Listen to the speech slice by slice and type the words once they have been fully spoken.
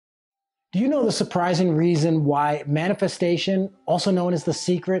Do you know the surprising reason why manifestation, also known as the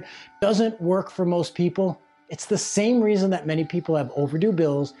secret, doesn't work for most people? It's the same reason that many people have overdue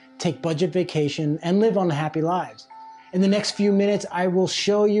bills, take budget vacation, and live unhappy lives. In the next few minutes, I will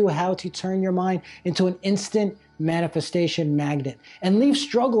show you how to turn your mind into an instant manifestation magnet and leave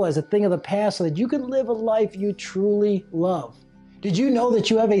struggle as a thing of the past so that you can live a life you truly love. Did you know that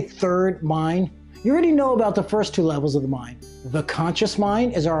you have a third mind? You already know about the first two levels of the mind. The conscious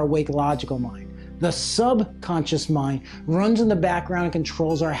mind is our awake logical mind. The subconscious mind runs in the background and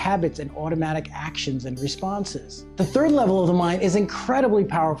controls our habits and automatic actions and responses. The third level of the mind is incredibly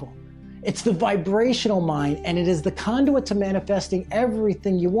powerful. It's the vibrational mind, and it is the conduit to manifesting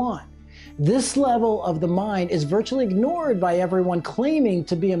everything you want. This level of the mind is virtually ignored by everyone claiming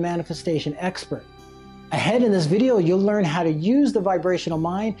to be a manifestation expert. Ahead in this video, you'll learn how to use the vibrational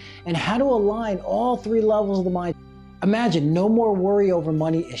mind and how to align all three levels of the mind. Imagine no more worry over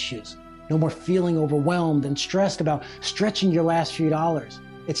money issues, no more feeling overwhelmed and stressed about stretching your last few dollars.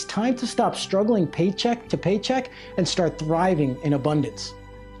 It's time to stop struggling paycheck to paycheck and start thriving in abundance.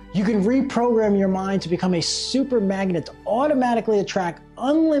 You can reprogram your mind to become a super magnet to automatically attract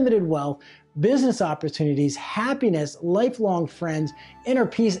unlimited wealth, business opportunities, happiness, lifelong friends, inner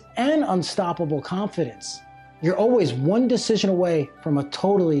peace, and unstoppable confidence. You're always one decision away from a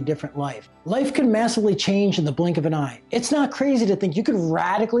totally different life. Life can massively change in the blink of an eye. It's not crazy to think you could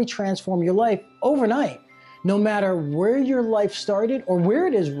radically transform your life overnight. No matter where your life started or where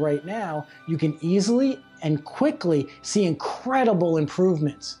it is right now, you can easily and quickly see incredible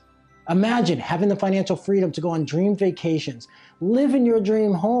improvements. Imagine having the financial freedom to go on dream vacations, live in your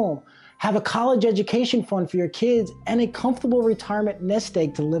dream home, have a college education fund for your kids, and a comfortable retirement nest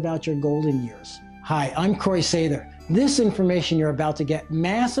egg to live out your golden years. Hi, I'm Corey Sather. This information you're about to get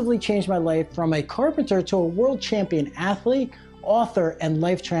massively changed my life from a carpenter to a world champion athlete, author, and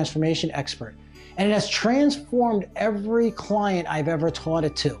life transformation expert. And it has transformed every client I've ever taught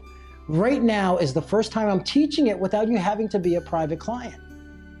it to. Right now is the first time I'm teaching it without you having to be a private client.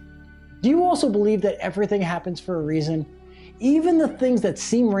 Do you also believe that everything happens for a reason? Even the things that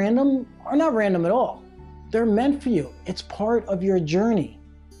seem random are not random at all. They're meant for you. It's part of your journey.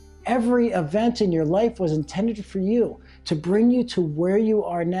 Every event in your life was intended for you to bring you to where you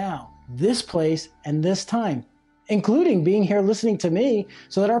are now, this place and this time, including being here listening to me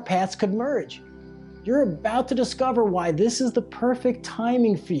so that our paths could merge. You're about to discover why this is the perfect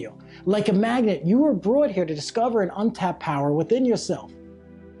timing for you. Like a magnet, you were brought here to discover an untapped power within yourself.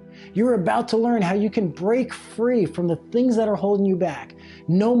 You're about to learn how you can break free from the things that are holding you back.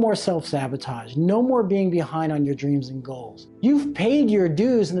 No more self-sabotage, no more being behind on your dreams and goals. You've paid your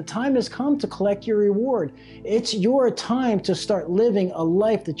dues and the time has come to collect your reward. It's your time to start living a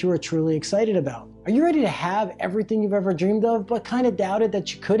life that you are truly excited about. Are you ready to have everything you've ever dreamed of, but kind of doubted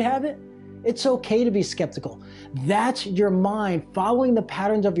that you could have it? It's okay to be skeptical. That's your mind following the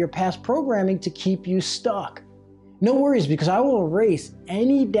patterns of your past programming to keep you stuck. No worries, because I will erase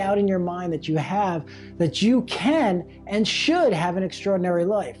any doubt in your mind that you have that you can and should have an extraordinary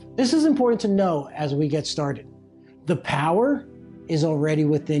life. This is important to know as we get started. The power is already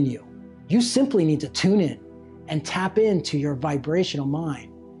within you. You simply need to tune in and tap into your vibrational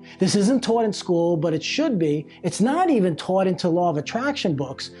mind. This isn't taught in school, but it should be. It's not even taught into law of attraction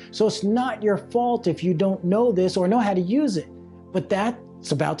books, so it's not your fault if you don't know this or know how to use it. But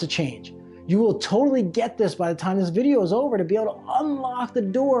that's about to change. You will totally get this by the time this video is over to be able to unlock the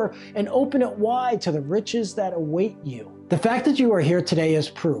door and open it wide to the riches that await you. The fact that you are here today is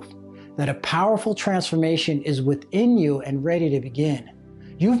proof that a powerful transformation is within you and ready to begin.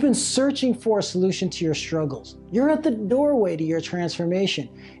 You've been searching for a solution to your struggles. You're at the doorway to your transformation.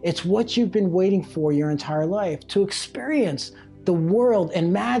 It's what you've been waiting for your entire life, to experience the world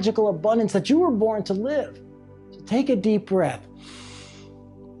and magical abundance that you were born to live. So take a deep breath.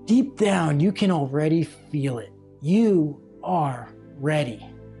 Deep down, you can already feel it. You are ready.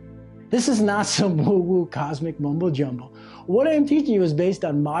 This is not some woo-woo cosmic mumbo-jumbo. What I am teaching you is based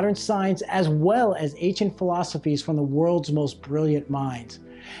on modern science as well as ancient philosophies from the world's most brilliant minds,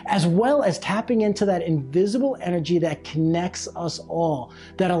 as well as tapping into that invisible energy that connects us all,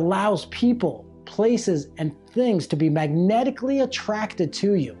 that allows people, places, and things to be magnetically attracted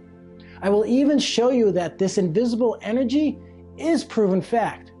to you. I will even show you that this invisible energy is proven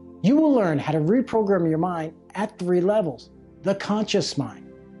fact. You will learn how to reprogram your mind at three levels: the conscious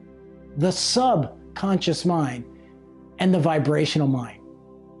mind, the subconscious mind, and the vibrational mind.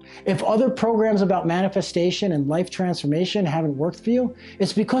 If other programs about manifestation and life transformation haven't worked for you,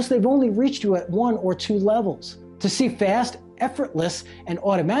 it's because they've only reached you at one or two levels. To see fast, effortless, and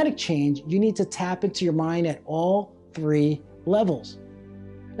automatic change, you need to tap into your mind at all three levels.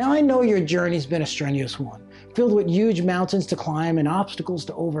 Now I know your journey's been a strenuous one, filled with huge mountains to climb and obstacles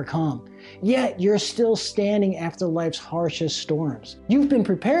to overcome. Yet you're still standing after life's harshest storms. You've been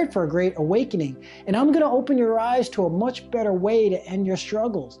prepared for a great awakening, and I'm going to open your eyes to a much better way to end your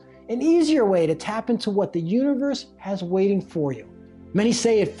struggles, an easier way to tap into what the universe has waiting for you. Many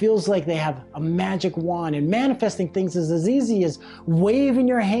say it feels like they have a magic wand, and manifesting things is as easy as waving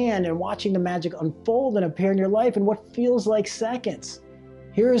your hand and watching the magic unfold and appear in your life in what feels like seconds.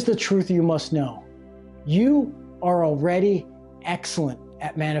 Here is the truth you must know. You are already excellent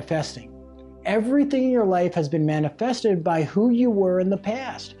at manifesting. Everything in your life has been manifested by who you were in the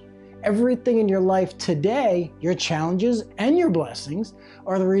past. Everything in your life today, your challenges and your blessings,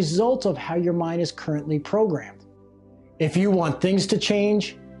 are the result of how your mind is currently programmed. If you want things to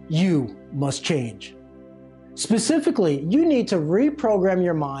change, you must change. Specifically, you need to reprogram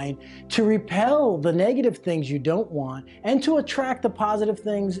your mind to repel the negative things you don't want and to attract the positive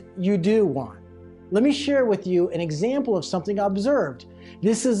things you do want. Let me share with you an example of something I observed.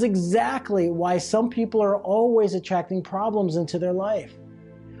 This is exactly why some people are always attracting problems into their life.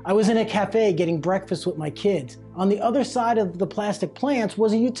 I was in a cafe getting breakfast with my kids. On the other side of the plastic plants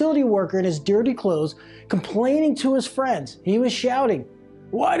was a utility worker in his dirty clothes complaining to his friends. He was shouting,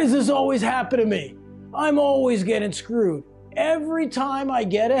 "Why does this always happen to me? I'm always getting screwed. Every time I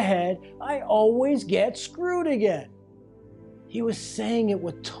get ahead, I always get screwed again." He was saying it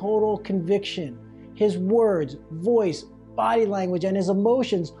with total conviction. His words, voice, body language, and his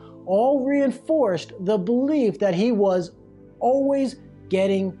emotions all reinforced the belief that he was always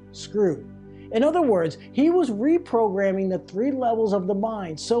getting screwed. In other words, he was reprogramming the 3 levels of the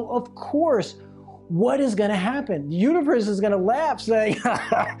mind. So of course, what is going to happen? The universe is going to laugh saying,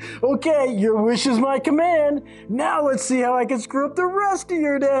 "Okay, your wish is my command. Now let's see how I can screw up the rest of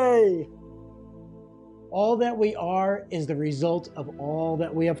your day." All that we are is the result of all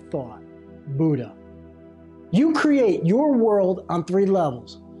that we have thought. Buddha. You create your world on 3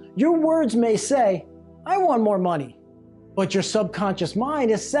 levels. Your words may say, "I want more money." But your subconscious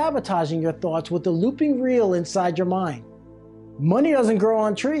mind is sabotaging your thoughts with the looping reel inside your mind. Money doesn't grow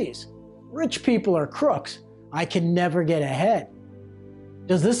on trees. Rich people are crooks. I can never get ahead.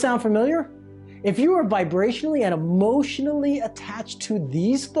 Does this sound familiar? If you are vibrationally and emotionally attached to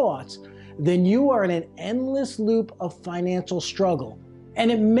these thoughts, then you are in an endless loop of financial struggle. And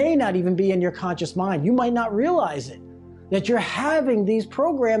it may not even be in your conscious mind. You might not realize it, that you're having these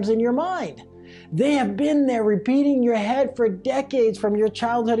programs in your mind. They have been there repeating in your head for decades from your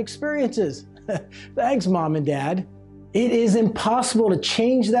childhood experiences. Thanks, Mom and Dad. It is impossible to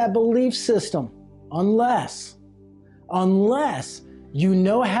change that belief system unless you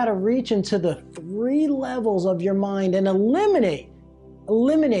know how to reach into the 3 levels of your mind and eliminate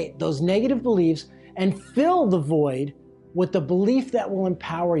those negative beliefs and fill the void with the belief that will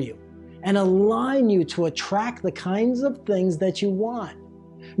empower you and align you to attract the kinds of things that you want.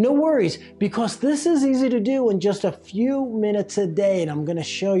 No worries, because this is easy to do in just a few minutes a day, and I'm going to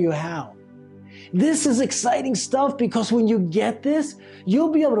show you how. This is exciting stuff because when you get this,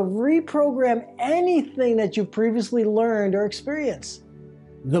 you'll be able to reprogram anything that you've previously learned or experienced.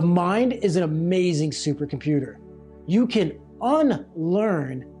 The mind is an amazing supercomputer. You can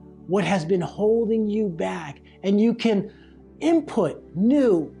unlearn what has been holding you back, and you can input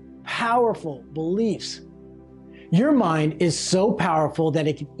new, powerful beliefs. Your mind is so powerful that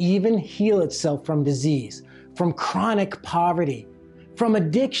it can even heal itself from disease, from chronic poverty, from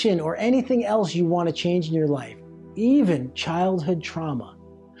addiction, or anything else you want to change in your life, even childhood trauma.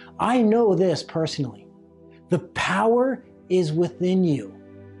 I know this personally. The power is within you.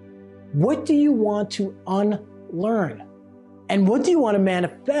 What do you want to unlearn? And what do you want to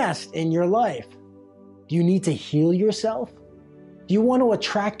manifest in your life? Do you need to heal yourself? Do you want to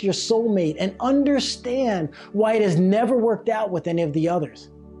attract your soulmate and understand why it has never worked out with any of the others?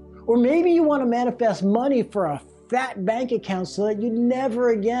 Or maybe you want to manifest money for a fat bank account so that you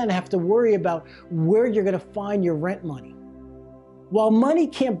never again have to worry about where you're going to find your rent money. While money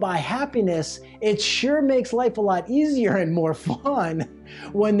can't buy happiness, it sure makes life a lot easier and more fun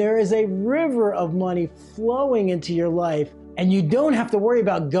when there is a river of money flowing into your life and you don't have to worry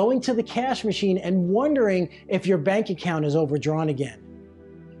about going to the cash machine and wondering if your bank account is overdrawn again.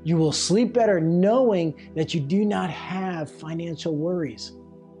 You will sleep better knowing that you do not have financial worries.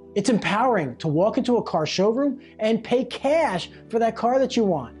 It's empowering to walk into a car showroom and pay cash for that car that you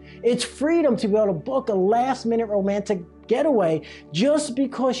want. It's freedom to be able to book a last-minute romantic getaway just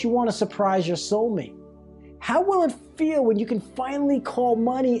because you want to surprise your soulmate. How will it feel when you can finally call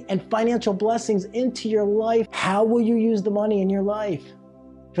money and financial blessings into your life? How will you use the money in your life?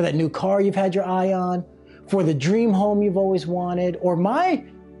 For that new car you've had your eye on? For the dream home you've always wanted? Or my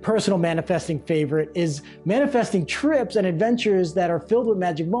personal manifesting favorite is manifesting trips and adventures that are filled with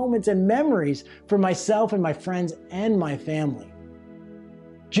magic moments and memories for myself and my friends and my family.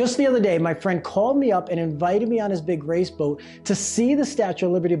 Just the other day, my friend called me up and invited me on his big race boat to see the Statue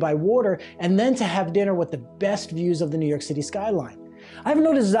of Liberty by water and then to have dinner with the best views of the New York City skyline. I have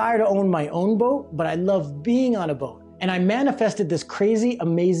no desire to own my own boat, but I love being on a boat. And I manifested this crazy,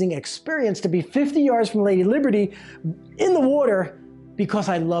 amazing experience to be 50 yards from Lady Liberty in the water because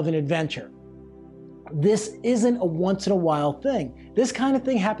I love an adventure. This isn't a once in a while thing. This kind of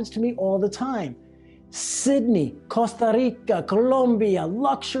thing happens to me all the time. Sydney, Costa Rica, Colombia,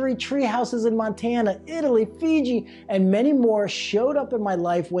 luxury tree houses in Montana, Italy, Fiji, and many more showed up in my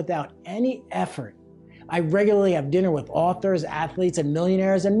life without any effort. I regularly have dinner with authors, athletes, and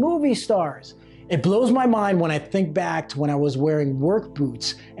millionaires and movie stars. It blows my mind when I think back to when I was wearing work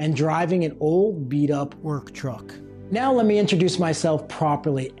boots and driving an old beat-up work truck. Now let me introduce myself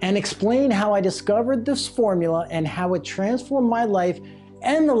properly and explain how I discovered this formula and how it transformed my life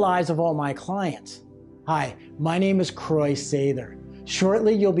and the lives of all my clients. Hi, my name is Croy Sather.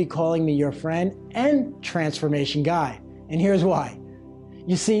 Shortly, you'll be calling me your friend and transformation guy. And here's why.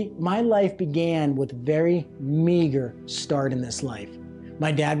 You see, my life began with a very meager start in this life.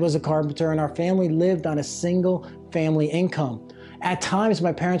 My dad was a carpenter and our family lived on a single family income. At times,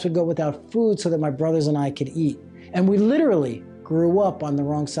 my parents would go without food so that my brothers and I could eat. And we literally grew up on the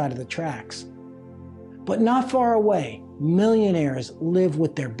wrong side of the tracks. But not far away, millionaires live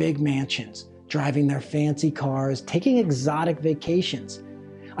with their big mansions, driving their fancy cars, taking exotic vacations.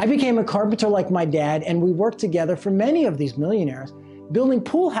 I became a carpenter like my dad, and we worked together for many of these millionaires, building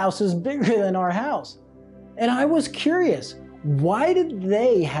pool houses bigger than our house. And I was curious, why did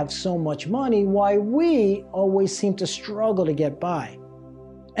they have so much money? Why we always seem to struggle to get by?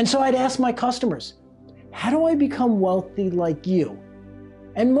 And so I'd ask my customers, how do I become wealthy like you?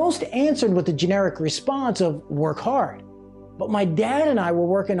 And most answered with the generic response of work hard. But my dad and I were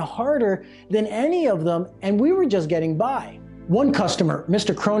working harder than any of them, and we were just getting by. One customer,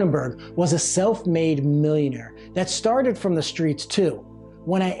 Mr. Cronenberg, was a self-made millionaire that started from the streets too.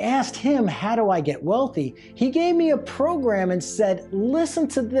 When I asked him, how do I get wealthy? He gave me a program and said, listen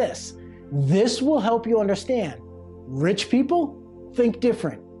to this. This will help you understand. Rich people think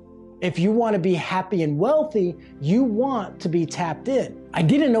different. If you want to be happy and wealthy, you want to be tapped in. I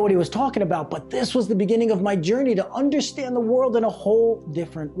didn't know what he was talking about, but this was the beginning of my journey to understand the world in a whole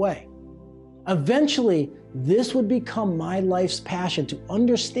different way. Eventually, this would become my life's passion to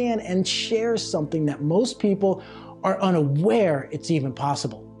understand and share something that most people are unaware it's even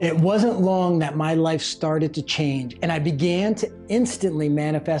possible. It wasn't long that my life started to change, and I began to instantly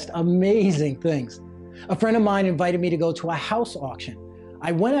manifest amazing things. A friend of mine invited me to go to a house auction.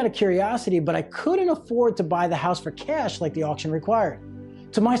 I went out of curiosity, but I couldn't afford to buy the house for cash like the auction required.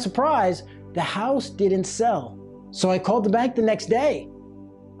 To my surprise, the house didn't sell. So I called the bank the next day.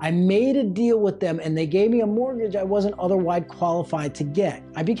 I made a deal with them and they gave me a mortgage I wasn't otherwise qualified to get.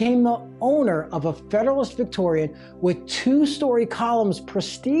 I became the owner of a Federalist Victorian with 2-story columns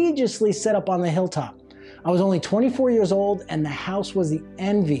prestigiously set up on the hilltop. I was only 24 years old and the house was the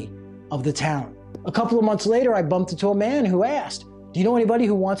envy of the town. A couple of months later, I bumped into a man who asked, do you know anybody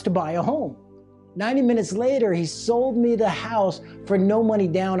who wants to buy a home? 90 minutes later, he sold me the house for no money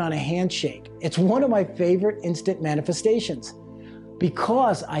down on a handshake. It's one of my favorite instant manifestations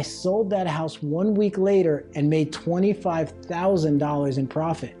because I sold that house 1 week later and made $25,000 in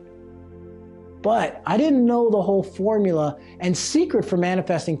profit. But I didn't know the whole formula and secret for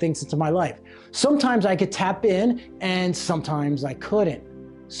manifesting things into my life. Sometimes I could tap in and sometimes I couldn't.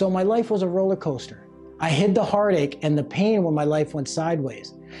 So my life was a roller coaster. I hid the heartache and the pain when my life went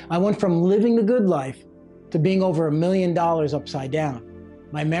sideways. I went from living the good life to being over $1 million upside down.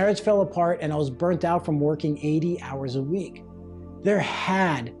 My marriage fell apart and I was burnt out from working 80 hours a week. There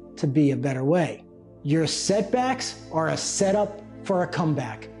had to be a better way. Your setbacks are a setup for a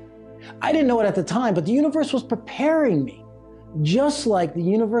comeback. I didn't know it at the time, but the universe was preparing me, just like the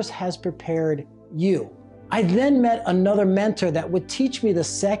universe has prepared you. I then met another mentor that would teach me the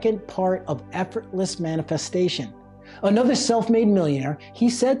second part of effortless manifestation. Another self-made millionaire, he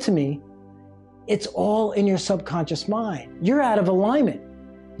said to me, it's all in your subconscious mind. You're out of alignment.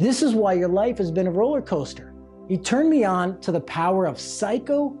 This is why your life has been a roller coaster. He turned me on to the power of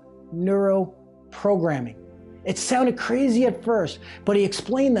psycho-neuro-programming. It sounded crazy at first, but he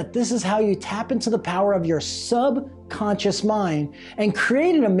explained that this is how you tap into the power of your subconscious mind and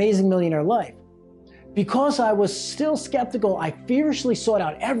create an amazing millionaire life. Because I was still skeptical, I feverishly sought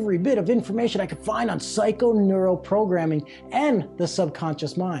out every bit of information I could find on psycho-neuro-programming and the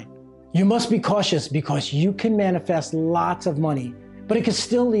subconscious mind. You must be cautious because you can manifest lots of money, but it can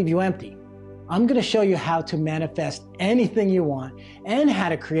still leave you empty. I'm going to show you how to manifest anything you want and how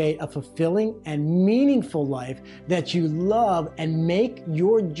to create a fulfilling and meaningful life that you love and make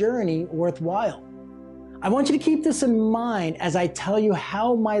your journey worthwhile. I want you to keep this in mind as I tell you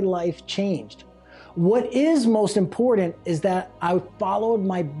how my life changed. What is most important is that I followed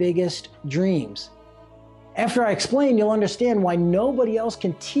my biggest dreams. After I explain, you'll understand why nobody else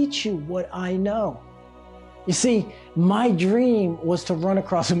can teach you what I know. You see, my dream was to run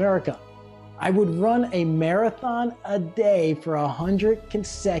across America. I would run a marathon a day for 100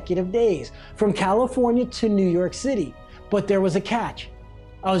 consecutive days, from California to New York City. But there was a catch.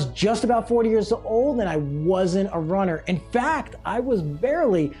 I was just about 40 years old and I wasn't a runner. In fact, I was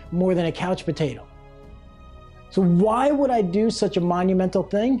barely more than a couch potato. So why would I do such a monumental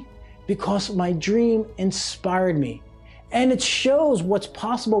thing? Because my dream inspired me. And it shows what's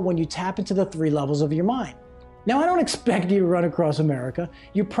possible when you tap into the 3 levels of your mind. Now, I don't expect you to run across America.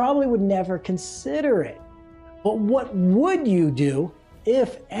 You probably would never consider it. But what would you do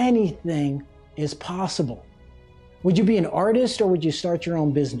if anything is possible? Would you be an artist or would you start your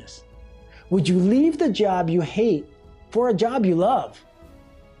own business? Would you leave the job you hate for a job you love?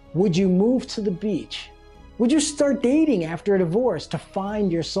 Would you move to the beach? Would you start dating after a divorce to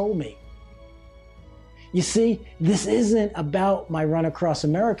find your soulmate? You see, this isn't about my run across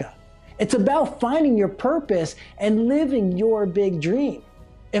America. It's about finding your purpose and living your big dream.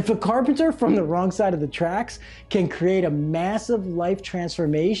 If a carpenter from the wrong side of the tracks can create a massive life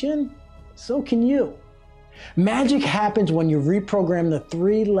transformation, so can you. Magic happens when you reprogram the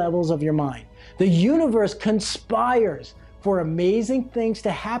 3 levels of your mind. The universe conspires for amazing things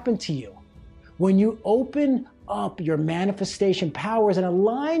to happen to you. When you open up your manifestation powers and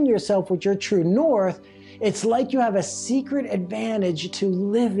align yourself with your true north, it's like you have a secret advantage to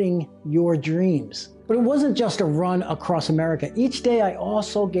living your dreams. But it wasn't just a run across America. Each day I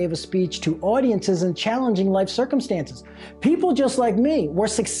also gave a speech to audiences in challenging life circumstances. People just like me, where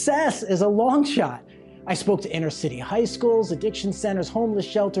success is a long shot. I spoke to inner city high schools, addiction centers, homeless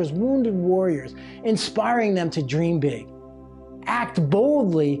shelters, wounded warriors, inspiring them to dream big, act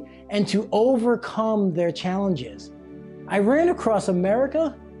boldly, and to overcome their challenges. I ran across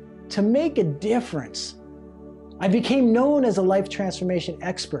America to make a difference. I became known as a life transformation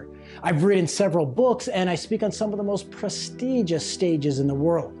expert. I've written several books and I speak on some of the most prestigious stages in the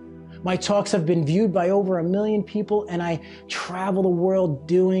world. My talks have been viewed by over 1 million people and I travel the world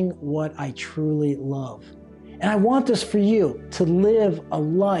doing what I truly love. And I want this for you, to live a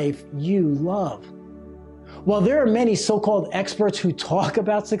life you love. While there are many so-called experts who talk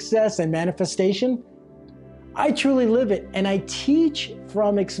about success and manifestation, I truly live it and I teach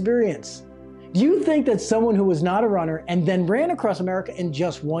from experience. Do you think that someone who was not a runner and then ran across America in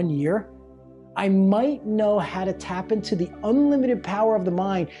just 1 year, I might know how to tap into the unlimited power of the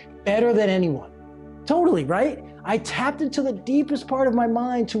mind better than anyone? Totally, right? I tapped into the deepest part of my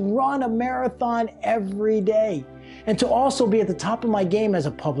mind to run a marathon every day and to also be at the top of my game as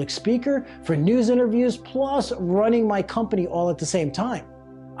a public speaker, for news interviews, plus running my company all at the same time.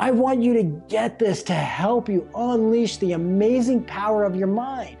 I want you to get this to help you unleash the amazing power of your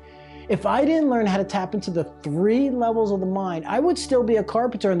mind. If I didn't learn how to tap into the 3 levels of the mind, I would still be a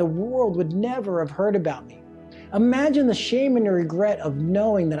carpenter and the world would never have heard about me. Imagine the shame and the regret of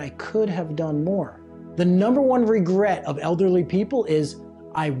knowing that I could have done more. The #1 regret of elderly people is,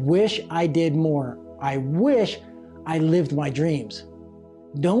 I wish I did more. I wish I lived my dreams.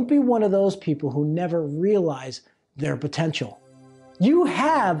 Don't be one of those people who never realize their potential. You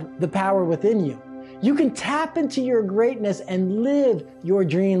have the power within you. You can tap into your greatness and live your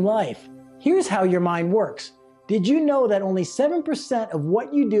dream life. Here's how your mind works. Did you know that only 7% of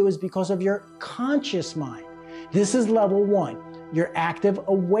what you do is because of your conscious mind? This is level 1, your active,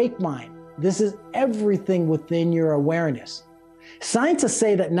 awake mind. This is everything within your awareness. Scientists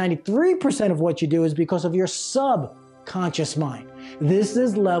say that 93% of what you do is because of your subconscious mind. This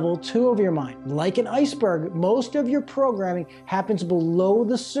is level 2 of your mind. Like an iceberg, most of your programming happens below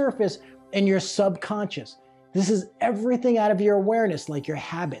the surface in your subconscious. This is everything out of your awareness, like your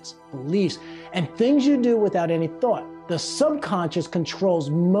habits, beliefs, and things you do without any thought. The subconscious controls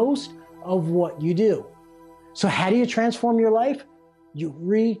most of what you do. So how do you transform your life? You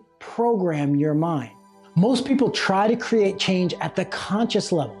reprogram your mind. Most people try to create change at the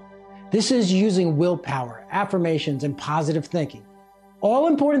conscious level. This is using willpower, affirmations, and positive thinking. All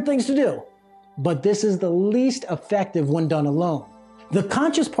important things to do, but this is the least effective when done alone. The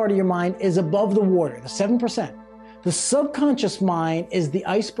conscious part of your mind is above the water, the 7%. The subconscious mind is the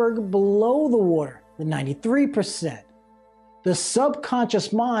iceberg below the water, the 93%. The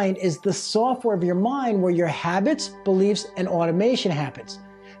subconscious mind is the software of your mind where your habits, beliefs, and automation happens.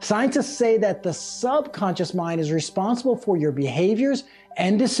 Scientists say that the subconscious mind is responsible for your behaviors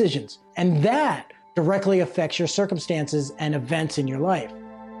and decisions, and that directly affects your circumstances and events in your life.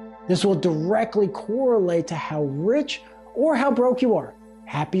 This will directly correlate to how rich or how broke you are,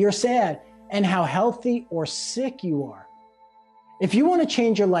 happy or sad, and how healthy or sick you are. If you want to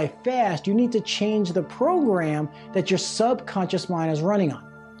change your life fast, you need to change the program that your subconscious mind is running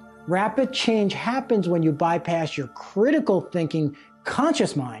on. Rapid change happens when you bypass your critical thinking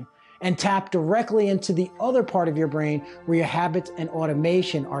conscious mind and tap directly into the other part of your brain where your habits and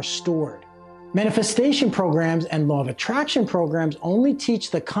automation are stored. Manifestation programs and law of attraction programs only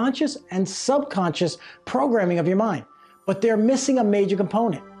teach the conscious and subconscious programming of your mind, but they're missing a major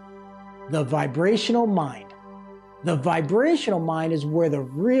component: the vibrational mind. The vibrational mind is where the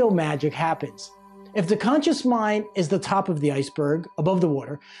real magic happens. If the conscious mind is the top of the iceberg above the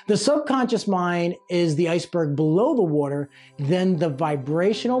water, the subconscious mind is the iceberg below the water, then the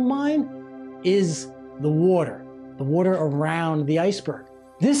vibrational mind is the water around the iceberg.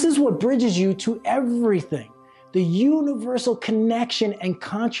 This is what bridges you to everything, the universal connection and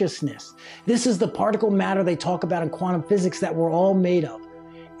consciousness. This is the particle matter they talk about in quantum physics that we're all made of.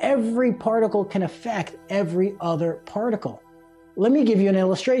 Every particle can affect every other particle. Let me give you an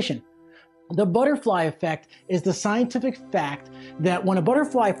illustration. The butterfly effect is the scientific fact that when a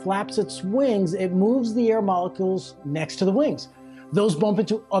butterfly flaps its wings, it moves the air molecules next to the wings. Those bump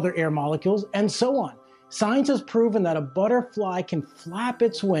into other air molecules, and so on. Science has proven that a butterfly can flap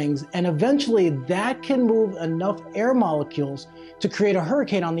its wings, and eventually that can move enough air molecules to create a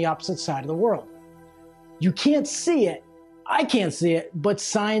hurricane on the opposite side of the world. You can't see it, I can't see it, but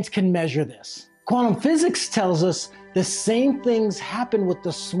science can measure this. Quantum physics tells us the same things happen with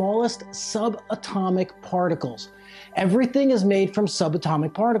the smallest subatomic particles. Everything is made from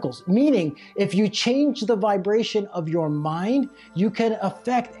subatomic particles, meaning if you change the vibration of your mind, you can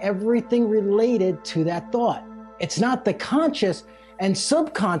affect everything related to that thought. It's not the conscious and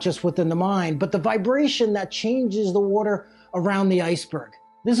subconscious within the mind, but the vibration that changes the water around the iceberg.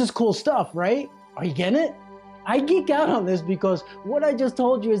 This is cool stuff, right? Are you getting it? I geek out on this because what I just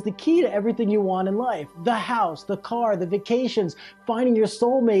told you is the key to everything you want in life. The house, the car, the vacations, finding your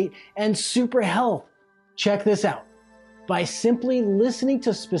soulmate, and super health. Check this out. By simply listening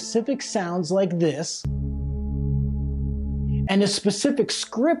to specific sounds like this, and a specific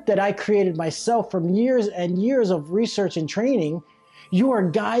script that I created myself from years and years of research and training, you are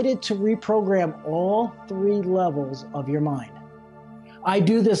guided to reprogram all 3 levels of your mind. I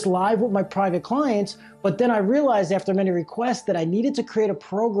do this live with my private clients, but then I realized after many requests that I needed to create a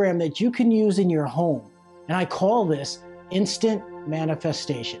program that you can use in your home. And I call this instant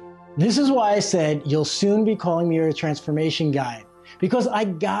manifestation. This is why I said you'll soon be calling me your transformation guide, because I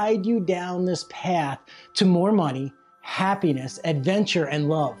guide you down this path to more money, happiness, adventure, and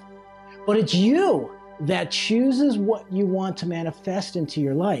love. But it's you that chooses what you want to manifest into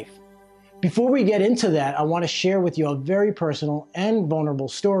your life. Before we get into that, I want to share with you a very personal and vulnerable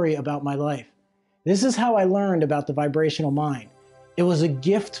story about my life. This is how I learned about the vibrational mind. It was a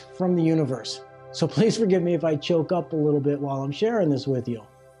gift from the universe. So please forgive me if I choke up a little bit while I'm sharing this with you.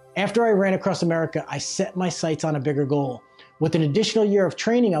 After I ran across America, I set my sights on a bigger goal. With an additional year of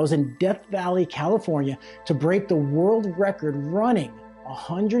training, I was in Death Valley, California to break the world record running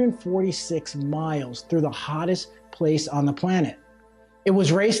 146 miles through the hottest place on the planet. It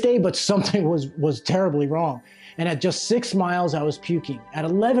was race day, but something was terribly wrong. And at just 6 miles, I was puking. At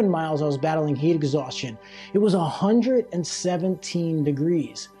 11 miles, I was battling heat exhaustion. It was 117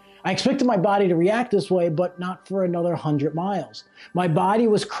 degrees. I expected my body to react this way, but not for another 100 miles. My body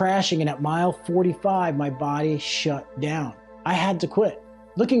was crashing, and at mile 45, my body shut down. I had to quit.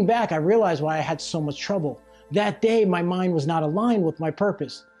 Looking back, I realized why I had so much trouble. That day, my mind was not aligned with my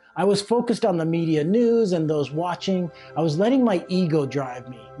purpose. I was focused on the media news and those watching. I was letting my ego drive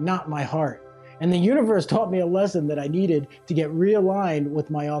me, not my heart. And the universe taught me a lesson that I needed to get realigned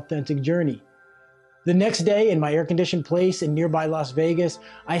with my authentic journey. The next day, in my air-conditioned place in nearby Las Vegas,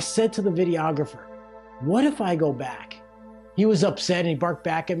 I said to the videographer, "What if I go back?" He was upset and he barked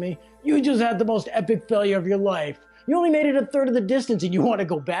back at me. "You just had the most epic failure of your life. You only made it a third of the distance and you want to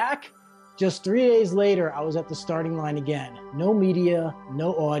go back?" Just 3 days later, I was at the starting line again. No media,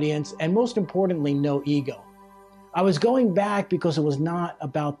 no audience, and most importantly, no ego. I was going back because it was not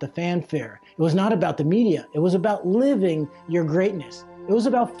about the fanfare. It was not about the media. It was about living your greatness. It was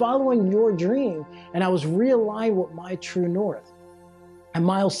about following your dream, and I was realigned with my true north. At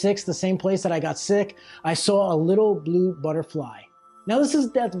mile 6, the same place that I got sick, I saw a little blue butterfly. Now this is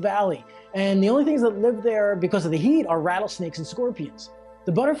Death Valley, and the only things that live there because of the heat are rattlesnakes and scorpions.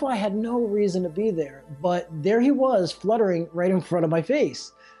 The butterfly had no reason to be there, but there he was fluttering right in front of my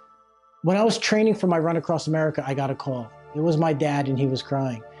face. When I was training for my run across America, I got a call. It was my dad, and he was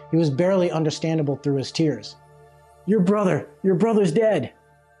crying. He was barely understandable through his tears. Your brother's dead.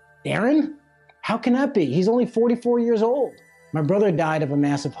 Darren? How can that be? He's only 44 years old. My brother died of a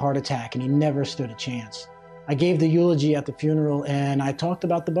massive heart attack, and he never stood a chance. I gave the eulogy at the funeral, and I talked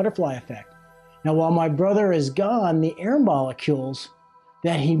about the butterfly effect. Now, while my brother is gone, the air molecules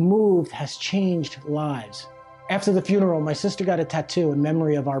that he moved has changed lives. After the funeral, my sister got a tattoo in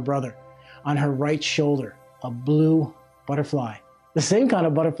memory of our brother on her right shoulder, a blue butterfly. The same kind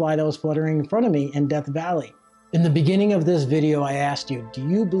of butterfly that was fluttering in front of me in Death Valley. In the beginning of this video, I asked you, do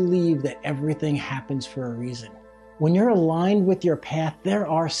you believe that everything happens for a reason? When you're aligned with your path, there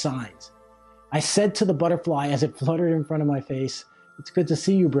are signs. I said to the butterfly as it fluttered in front of my face, it's good to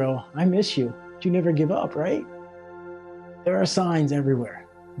see you, bro. I miss you. But you never give up, right? There are signs everywhere.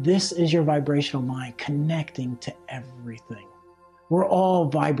 This is your vibrational mind connecting to everything. We're all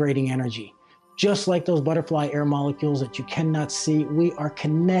vibrating energy. Just like those butterfly air molecules that you cannot see, we are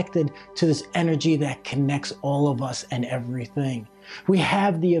connected to this energy that connects all of us and everything. We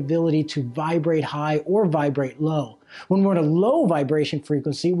have the ability to vibrate high or vibrate low. When we're in a low vibration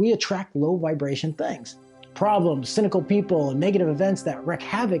frequency, we attract low vibration things. Problems, cynical people, and negative events that wreak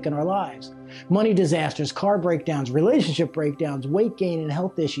havoc in our lives. Money disasters, car breakdowns, relationship breakdowns, weight gain, and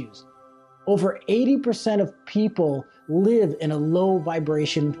health issues. Over 80% of people live in a low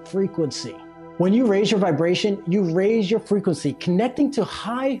vibration frequency. When you raise your vibration, you raise your frequency, connecting to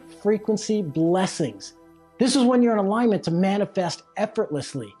high frequency blessings. This is when you're in alignment to manifest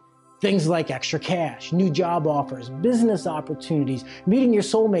effortlessly. Things like extra cash, new job offers, business opportunities, meeting your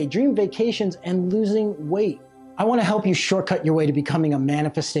soulmate, dream vacations, and losing weight. I want to help you shortcut your way to becoming a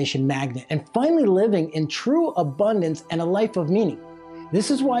manifestation magnet and finally living in true abundance and a life of meaning.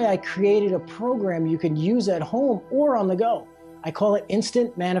 This is why I created a program you can use at home or on the go. I call it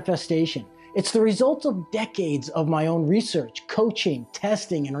Instant Manifestation. It's the result of decades of my own research, coaching,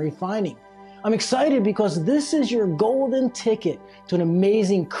 testing, and refining. I'm excited because this is your golden ticket to an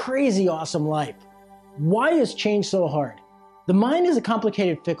amazing, crazy, awesome life. Why is change so hard? The mind is a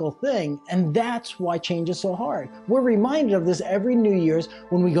complicated, fickle thing, and that's why change is so hard. We're reminded of this every New Year's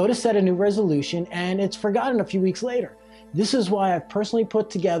when we go to set a new resolution, and it's forgotten a few weeks later. This is why I've personally put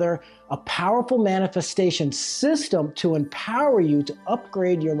together a powerful manifestation system to empower you to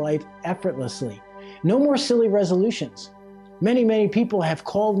upgrade your life effortlessly. No more silly resolutions. Many people have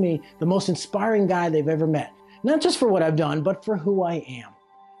called me the most inspiring guy they've ever met. Not just for what I've done, but for who I am.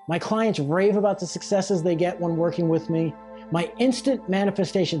 My clients rave about the successes they get when working with me. My instant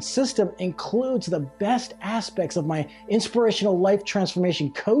manifestation system includes the best aspects of my inspirational life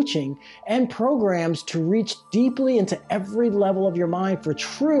transformation coaching and programs to reach deeply into every level of your mind for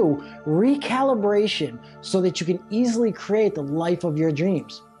true recalibration so that you can easily create the life of your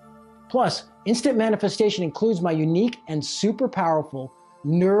dreams. Plus, instant manifestation includes my unique and super powerful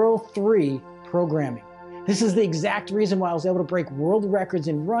Neuro 3 programming. This is the exact reason why I was able to break world records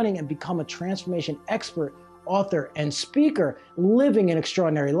in running and become a transformation expert, author, and speaker living an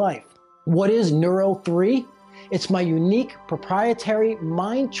extraordinary life. What is Neuro 3? It's my unique proprietary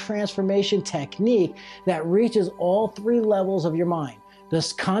mind transformation technique that reaches all three levels of your mind: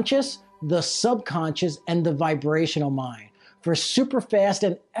 the conscious, the subconscious, and the vibrational mind, for super fast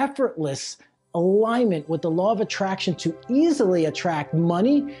and effortless alignment with the law of attraction to easily attract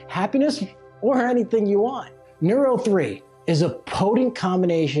money, happiness, or anything you want. Neuro 3 is a potent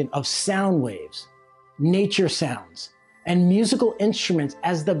combination of sound waves, nature sounds, and musical instruments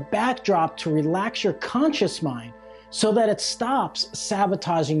as the backdrop to relax your conscious mind so that it stops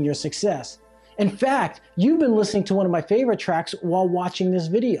sabotaging your success. In fact, you've been listening to one of my favorite tracks while watching this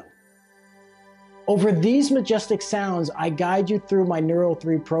video. Over these majestic sounds, I guide you through my Neuro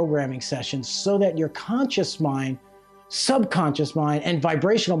 3 programming sessions so that your conscious mind, subconscious mind, and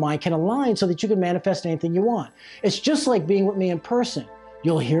vibrational mind can align so that you can manifest anything you want. It's just like being with me in person.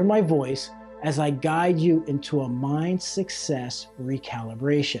 You'll hear my voice as I guide you into a mind success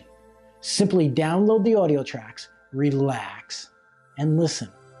recalibration. Simply download the audio tracks, relax, and listen.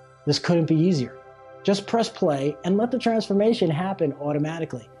 This couldn't be easier. Just press play and let the transformation happen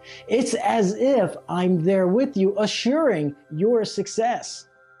automatically. It's as if I'm there with you, assuring your success.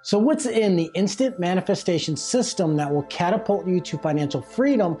 So what's in the instant manifestation system that will catapult you to financial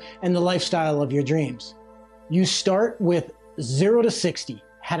freedom and the lifestyle of your dreams? You start with 0 to 60,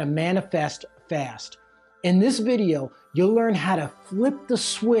 how to manifest fast. In this video, you'll learn how to flip the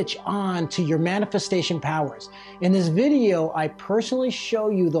switch on to your manifestation powers. In this video, I personally show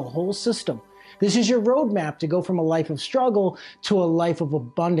you the whole system. This is your roadmap to go from a life of struggle to a life of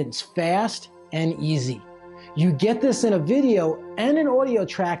abundance, fast and easy. You get this in a video and an audio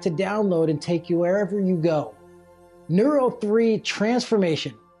track to download and take you wherever you go. Neuro 3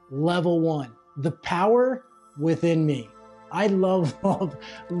 Transformation, Level 1, the power within me. I love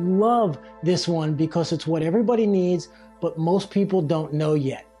this one because it's what everybody needs, but most people don't know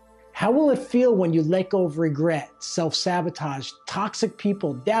yet. How will it feel when you let go of regret, self-sabotage, toxic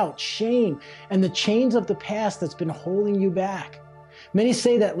people, doubt, shame, and the chains of the past that's been holding you back? Many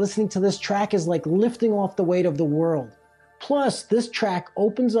say that listening to this track is like lifting off the weight of the world. Plus, this track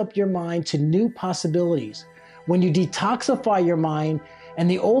opens up your mind to new possibilities. When you detoxify your mind and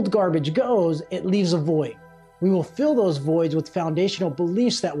the old garbage goes, it leaves a void. We will fill those voids with foundational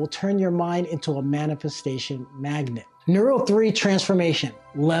beliefs that will turn your mind into a manifestation magnet. Neuro 3 Transformation,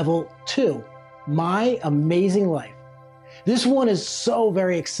 Level 2, My Amazing Life. This one is so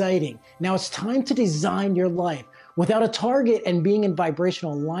very exciting. Now it's time to design your life. Without a target and being in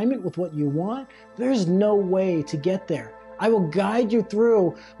vibrational alignment with what you want, there's no way to get there. I will guide you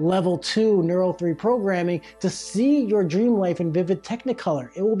through Level 2 Neuro 3 programming to see your dream life in vivid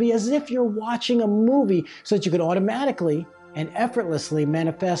technicolor. It will be as if you're watching a movie so that you could automatically and effortlessly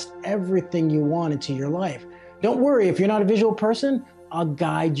manifest everything you want into your life. Don't worry, if you're not a visual person, I'll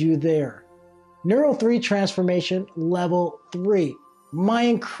guide you there. Neuro 3 Transformation Level 3, My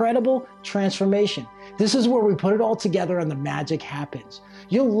Incredible Transformation. This is where we put it all together and the magic happens.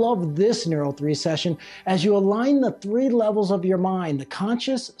 You'll love this Neuro 3 session as you align the 3 levels of your mind, the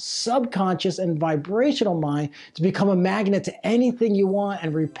conscious, subconscious, and vibrational mind, to become a magnet to anything you want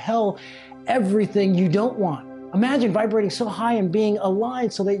and repel everything you don't want. Imagine vibrating so high and being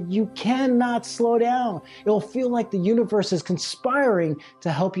aligned so that you cannot slow down. It will feel like the universe is conspiring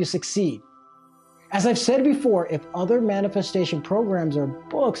to help you succeed. As I've said before, if other manifestation programs or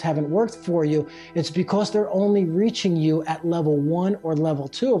books haven't worked for you, it's because they're only reaching you at level 1 or level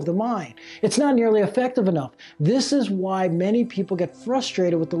 2 of the mind. It's not nearly effective enough. This is why many people get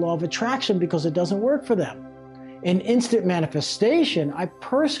frustrated with the law of attraction, because it doesn't work for them. In instant manifestation, I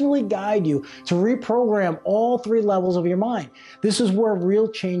personally guide you to reprogram all 3 levels of your mind. This is where real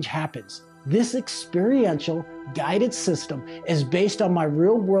change happens. This experiential, guided system is based on my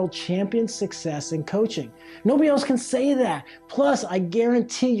real-world champion success in coaching. Nobody else can say that. Plus, I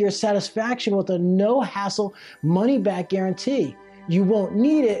guarantee your satisfaction with a no-hassle, money-back guarantee. You won't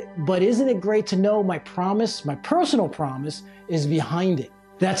need it, but isn't it great to know my promise, my personal promise, is behind it?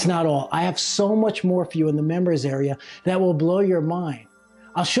 That's not all. I have so much more for you in the members area that will blow your mind.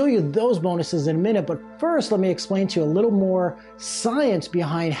 I'll show you those bonuses in a minute, but first let me explain to you a little more science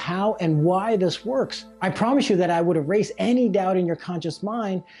behind how and why this works. I promise you that I would erase any doubt in your conscious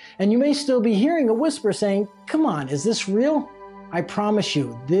mind, and you may still be hearing a whisper saying, "Come on, is this real?" I promise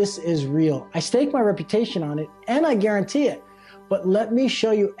you, this is real. I stake my reputation on it, and I guarantee it. But let me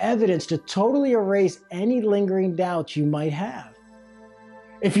show you evidence to totally erase any lingering doubts you might have.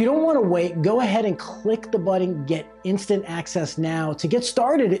 If you don't want to wait, go ahead and click the button Get Instant Access Now to get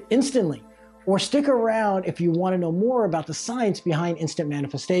started instantly, or stick around if you want to know more about the science behind instant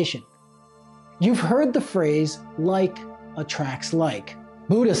manifestation. You've heard the phrase, like attracts like.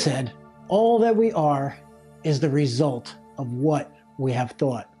 Buddha said, all that we are is the result of what we have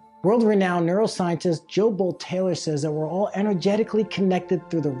thought. World-renowned neuroscientist Joe Bolt-Taylor says that we're all energetically connected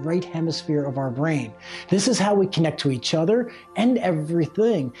through the right hemisphere of our brain. This is how we connect to each other and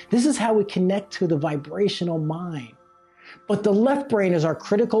everything. This is how we connect to the vibrational mind. But the left brain is our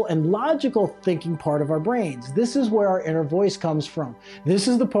critical and logical thinking part of our brains. This is where our inner voice comes from. This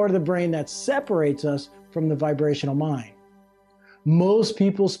is the part of the brain that separates us from the vibrational mind. Most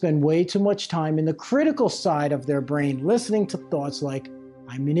people spend way too much time in the critical side of their brain listening to thoughts like,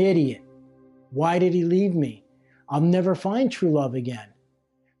 "I'm an idiot. Why did he leave me? I'll never find true love again.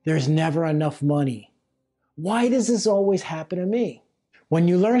 There's never enough money. Why does this always happen to me?" When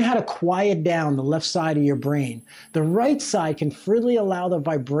you learn how to quiet down the left side of your brain, the right side can freely allow the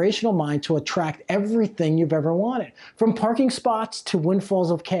vibrational mind to attract everything you've ever wanted, from parking spots to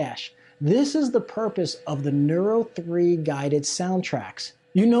windfalls of cash. This is the purpose of the Neuro 3 guided soundtracks.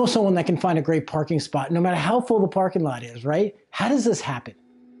 You know someone that can find a great parking spot no matter how full the parking lot is, right? How does this happen?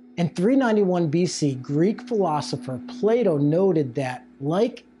 In 391 BC, Greek philosopher Plato noted that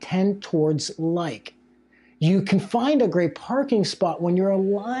like tend towards like. You can find a great parking spot when you're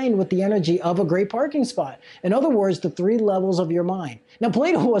aligned with the energy of a great parking spot. In other words, the 3 levels of your mind. Now,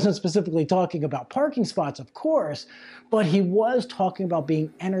 Plato wasn't specifically talking about parking spots, of course, but he was talking about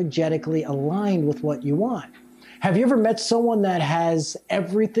being energetically aligned with what you want. Have you ever met someone that has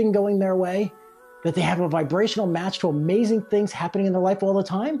everything going their way? That they have a vibrational match to amazing things happening in their life all the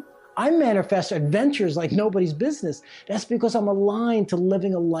time? I manifest adventures like nobody's business. That's because I'm aligned to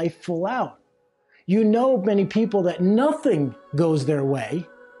living a life full out. You know many people that nothing goes their way.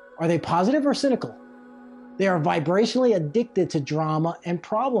 Are they positive or cynical? They are vibrationally addicted to drama and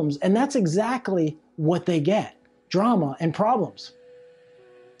problems, and that's exactly what they get, drama and problems.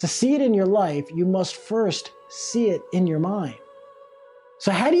 To see it in your life, you must first see it in your mind.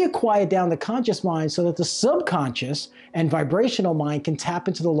 So how do you quiet down the conscious mind so that the subconscious and vibrational mind can tap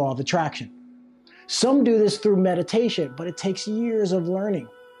into the law of attraction? Some do this through meditation, but it takes years of learning.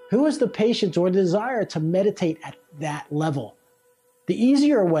 Who has the patience or desire to meditate at that level? The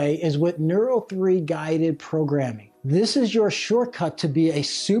easier way is with Neuro 3 guided programming. This is your shortcut to be a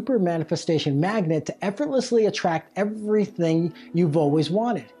super manifestation magnet to effortlessly attract everything you've always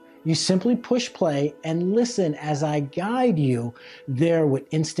wanted. You simply push play and listen as I guide you there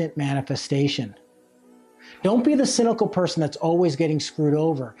with instant manifestation. Don't be the cynical person that's always getting screwed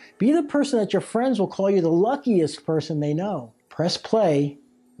over. Be the person that your friends will call you the luckiest person they know. Press play,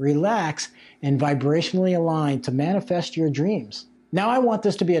 relax, and vibrationally align to manifest your dreams. Now I want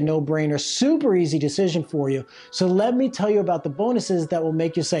this to be a no-brainer, super easy decision for you. So let me tell you about the bonuses that will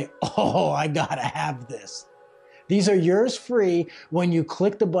make you say, oh, I gotta have this. These are yours free when you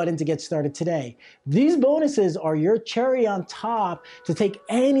click the button to get started today. These bonuses are your cherry on top to take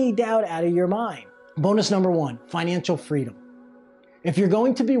any doubt out of your mind. Bonus number 1, financial freedom. If you're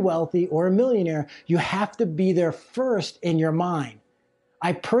going to be wealthy or a millionaire, you have to be there first in your mind.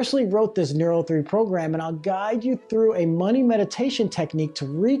 I personally wrote this Neuro 3 program, and I'll guide you through a money meditation technique to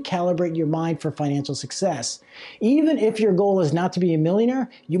recalibrate your mind for financial success. Even if your goal is not to be a millionaire,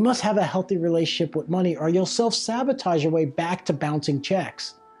 you must have a healthy relationship with money or you'll self-sabotage your way back to bouncing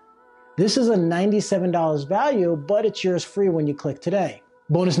checks. This is a $97 value, but it's yours free when you click today.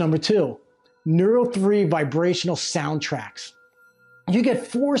 Bonus number 2, Neuro 3 vibrational soundtracks. You get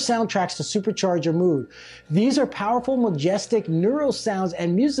 4 soundtracks to supercharge your mood. These are powerful, majestic neural sounds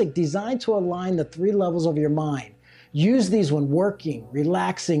and music designed to align the 3 levels of your mind. Use these when working,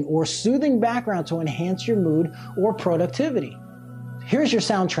 relaxing, or soothing background to enhance your mood or productivity. Here's your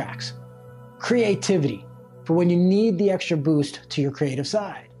soundtracks. Creativity, for when you need the extra boost to your creative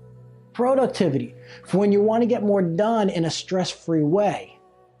side. Productivity, for when you want to get more done in a stress-free way.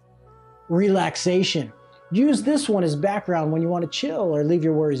 Relaxation. Use this one as background when you want to chill or leave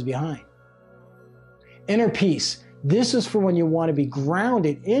your worries behind. Inner peace. This is for when you want to be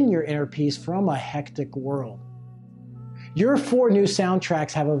grounded in your inner peace from a hectic world. Your 4 new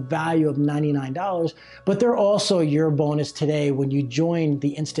soundtracks have a value of $99, but they're also your bonus today when you join the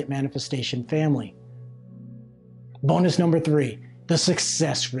Instant Manifestation family. Bonus number 3, the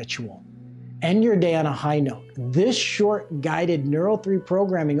success ritual. End your day on a high note. This short guided Neuro 3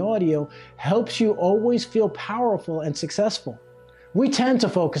 programming audio helps you always feel powerful and successful. We tend to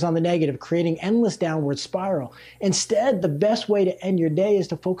focus on the negative, creating endless downward spiral. Instead, the best way to end your day is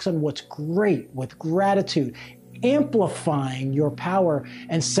to focus on what's great with gratitude, amplifying your power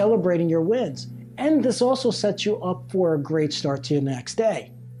and celebrating your wins. And this also sets you up for a great start to your next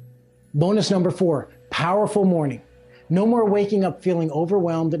day. Bonus number 4, powerful morning. No more waking up feeling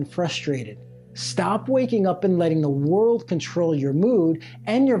overwhelmed and frustrated. Stop waking up and letting the world control your mood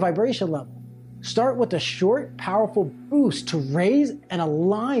and your vibration level. Start with a short, powerful boost to raise and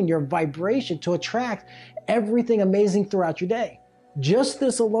align your vibration to attract everything amazing throughout your day. Just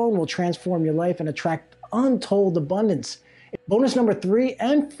this alone will transform your life and attract untold abundance. Bonus number 3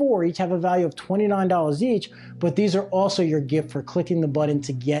 and 4 each have a value of $29 each, but these are also your gift for clicking the button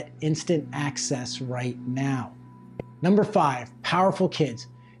to get instant access right now. Number 5, powerful kids.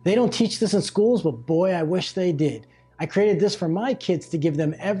 They don't teach this in schools, but boy, I wish they did. I created this for my kids to give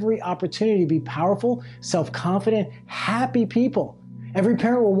them every opportunity to be powerful, self-confident, happy people. Every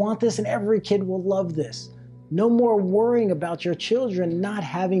parent will want this and every kid will love this. No more worrying about your children not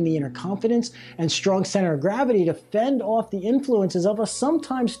having the inner confidence and strong center of gravity to fend off the influences of a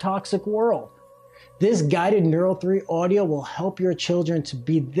sometimes toxic world. This guided Neuro 3 audio will help your children to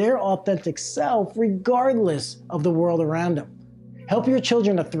be their authentic self regardless of the world around them. Help your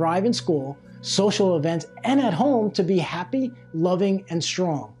children to thrive in school, social events, and at home to be happy, loving, and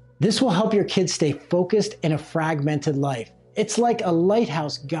strong. This will help your kids stay focused in a fragmented life. It's like a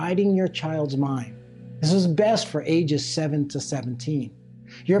lighthouse guiding your child's mind. This is best for ages 7 to 17.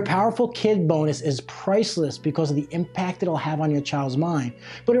 Your Powerful Kid bonus is priceless because of the impact it'll have on your child's mind,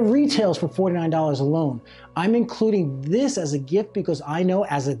 but it retails for $49 alone. I'm including this as a gift because I know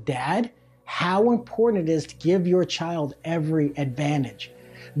as a dad how important it is to give your child every advantage.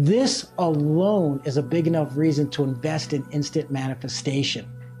 This alone is a big enough reason to invest in instant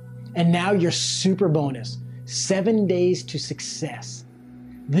manifestation. And now your super bonus, 7 days to success.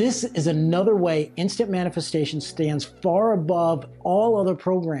 This is another way instant manifestation stands far above all other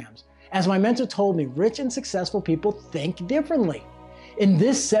programs. As my mentor told me, rich and successful people think differently. In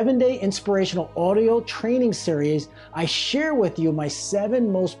this 7-day inspirational audio training series, I share with you my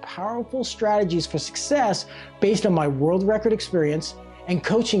 7 most powerful strategies for success based on my world record experience and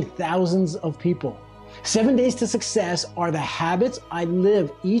coaching thousands of people. 7 days to success are the habits I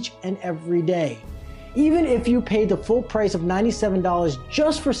live each and every day. Even if you paid the full price of $97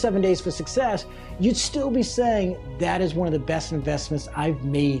 just for 7 days for success, you'd still be saying that is one of the best investments I've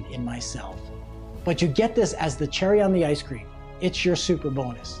made in myself. But you get this as the cherry on the ice cream. It's your super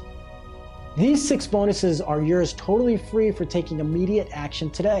bonus. These 6 bonuses are yours totally free for taking immediate action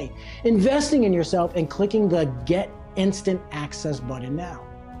today, investing in yourself and clicking the Get Instant Access button now.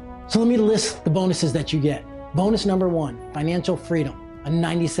 So let me list the bonuses that you get. Bonus number 1, financial freedom, a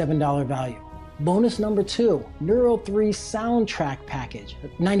 $97 value. Bonus number 2, Neuro 3 soundtrack package,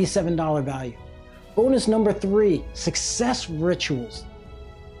 $97 value. Bonus number 3, success rituals,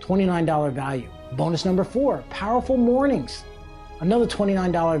 $29 value. Bonus number 4, powerful mornings, another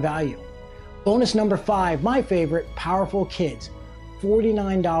 $29 value. Bonus number 5, my favorite, powerful kids,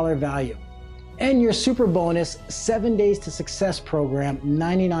 $49 value. And your super bonus, 7 days to success program,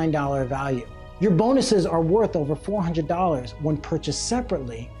 $99 value. Your bonuses are worth over $400 when purchased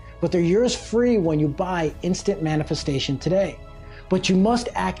separately, but they're yours free when you buy Instant Manifestation today. But you must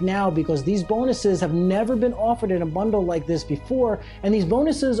act now because these bonuses have never been offered in a bundle like this before, and these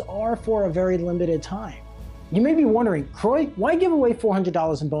bonuses are for a very limited time. You may be wondering, Croy, why give away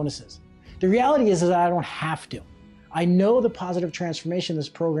 $400 in bonuses? The reality is that I don't have to. I know the positive transformation this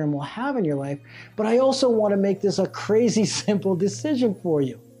program will have in your life, but I also want to make this a crazy simple decision for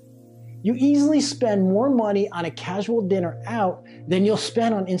you. You easily spend more money on a casual dinner out than you'll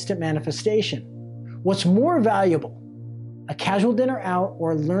spend on instant manifestation. What's more valuable, a casual dinner out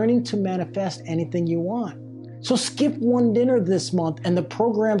or learning to manifest anything you want? So skip one dinner this month and the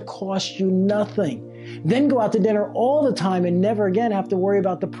program costs you nothing. Then go out to dinner all the time and never again have to worry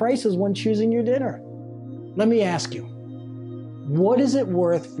about the prices when choosing your dinner. Let me ask you, what is it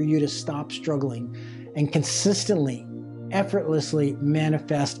worth for you to stop struggling and consistently, effortlessly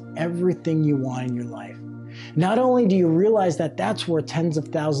manifest everything you want in your life? Not only do you realize that that's worth tens of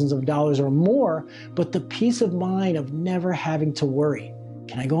thousands of dollars or more, but the peace of mind of never having to worry.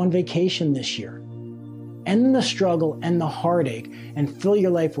 Can I go on vacation this year? End the struggle and the heartache and fill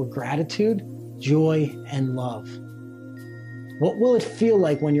your life with gratitude, joy, and love. What will it feel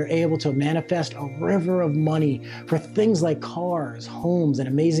like when you're able to manifest a river of money for things like cars, homes, and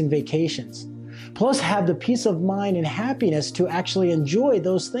amazing vacations? Plus have the peace of mind and happiness to actually enjoy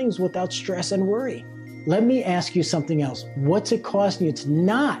those things without stress and worry. Let me ask you something else. What's it costing you to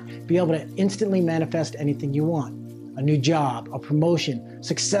not be able to instantly manifest anything you want? A new job, a promotion,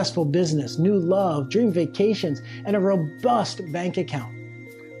 successful business, new love, dream vacations, and a robust bank account.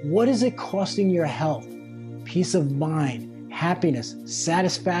 What is it costing your health, peace of mind, happiness,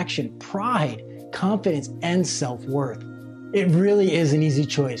 satisfaction, pride, confidence, and self-worth? It really is an easy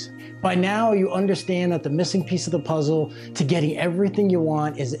choice. By now, you understand that the missing piece of the puzzle to getting everything you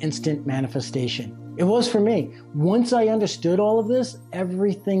want is instant manifestation. It was for me. Once I understood all of this,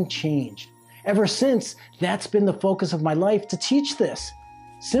 everything changed. Ever since, that's been the focus of my life, to teach this.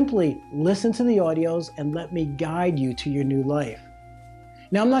 Simply listen to the audios and let me guide you to your new life.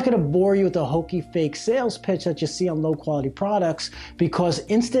 Now, I'm not going to bore you with the hokey fake sales pitch that you see on low quality products, because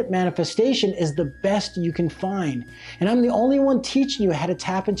instant manifestation is the best you can find. And I'm the only one teaching you how to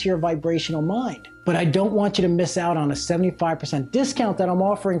tap into your vibrational mind. But I don't want you to miss out on a 75% discount that I'm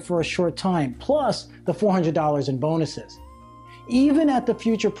offering for a short time, plus the $400 in bonuses. Even at the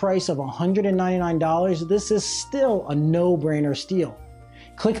future price of $199, this is still a no-brainer steal.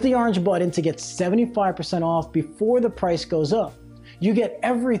 Click the orange button to get 75% off before the price goes up. You get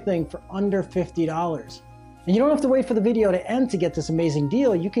everything for under $50. And you don't have to wait for the video to end to get this amazing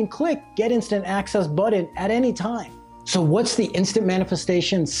deal. You can click Get Instant Access button at any time. So what's the Instant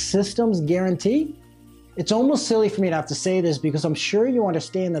Manifestation Systems guarantee? It's almost silly for me to have to say this, because I'm sure you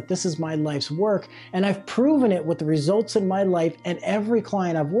understand that this is my life's work, and I've proven it with the results in my life and every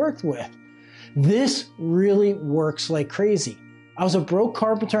client I've worked with. This really works like crazy. I was a broke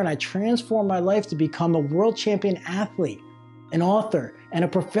carpenter and I transformed my life to become a world champion athlete. an author, and a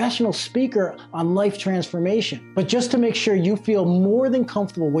professional speaker on life transformation. But just to make sure you feel more than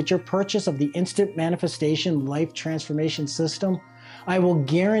comfortable with your purchase of the Instant Manifestation Life Transformation System, I will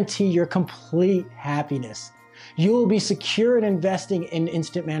guarantee your complete happiness. You will be secure in investing in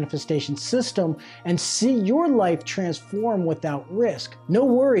Instant Manifestation System and see your life transform without risk. No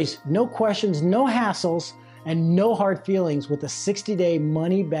worries, no questions, no hassles, and no hard feelings with a 60-day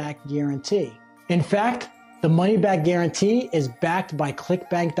money-back guarantee. In fact, the money-back guarantee is backed by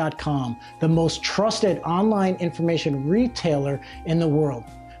ClickBank.com, the most trusted online information retailer in the world.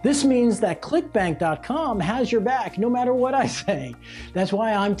 This means that ClickBank.com has your back no matter what I say. That's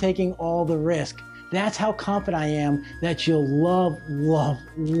why I'm taking all the risk. That's how confident I am that you'll love, love,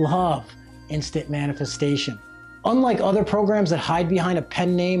 love Instant Manifestation. Unlike other programs that hide behind a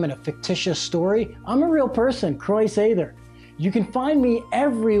pen name and a fictitious story, I'm a real person, Croy Sather. You can find me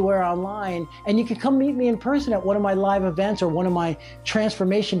everywhere online, and you can come meet me in person at one of my live events or one of my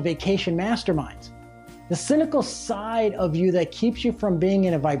transformation vacation masterminds. The cynical side of you that keeps you from being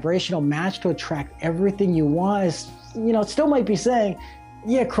in a vibrational match to attract everything you want is, it still might be saying,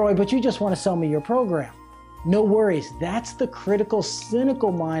 yeah, Croy, but you just want to sell me your program. No worries, that's the critical,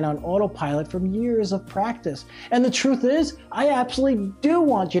 cynical mind on autopilot from years of practice. And the truth is, I absolutely do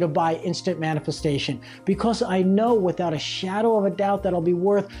want you to buy Instant Manifestation because I know without a shadow of a doubt that it'll be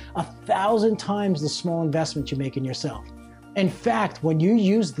worth 1,000 times the small investment you make in yourself. In fact, when you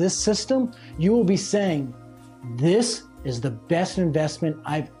use this system, you will be saying, this is the best investment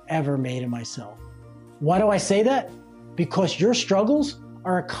I've ever made in myself. Why do I say that? Because your struggles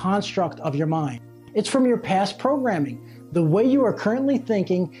are a construct of your mind. It's from your past programming, the way you are currently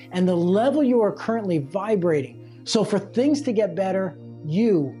thinking, and the level you are currently vibrating. So for things to get better,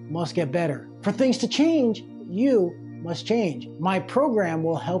 you must get better. For things to change, you must change. My program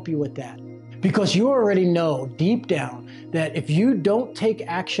will help you with that. Because you already know deep down that if you don't take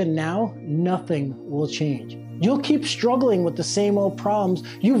action now, nothing will change. You'll keep struggling with the same old problems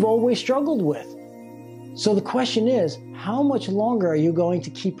you've always struggled with. So the question is, how much longer are you going to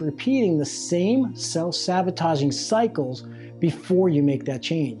keep repeating the same self-sabotaging cycles before you make that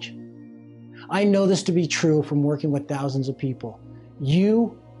change? I know this to be true from working with thousands of people.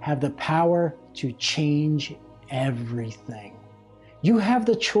 You have the power to change everything. You have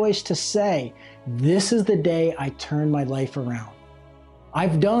the choice to say, this is the day I turn my life around.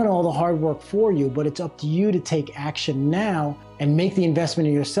 I've done all the hard work for you, but it's up to you to take action now and make the investment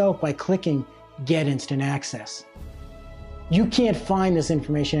in yourself by clicking Get Instant Access. You can't find this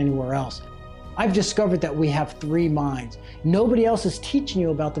information anywhere else. I've discovered that we have 3 minds. Nobody else is teaching you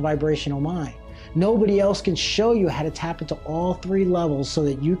about the vibrational mind. Nobody else can show you how to tap into all 3 levels so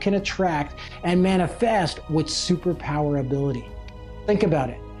that you can attract and manifest with superpower ability. Think about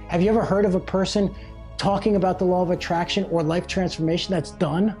it. Have you ever heard of a person talking about the law of attraction or life transformation that's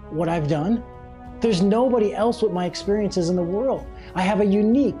done what I've done? There's nobody else with my experiences in the world. I have a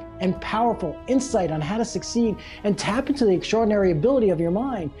unique and powerful insight on how to succeed and tap into the extraordinary ability of your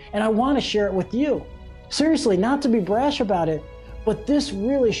mind, and I want to share it with you. Seriously, not to be brash about it, but this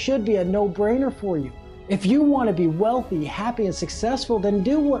really should be a no-brainer for you. If you want to be wealthy, happy, and successful, then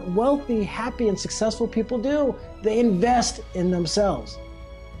do what wealthy, happy, and successful people do. They invest in themselves.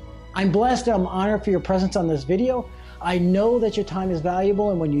 I'm blessed and I'm honored for your presence on this video. I know that your time is valuable,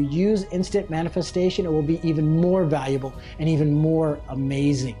 and when you use Instant Manifestation, it will be even more valuable and even more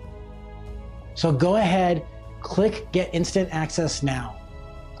amazing. So go ahead, click Get Instant Access now.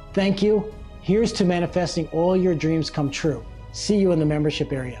 Thank you. Here's to manifesting all your dreams come true. See you in the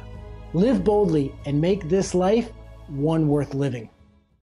membership area. Live boldly and make this life one worth living.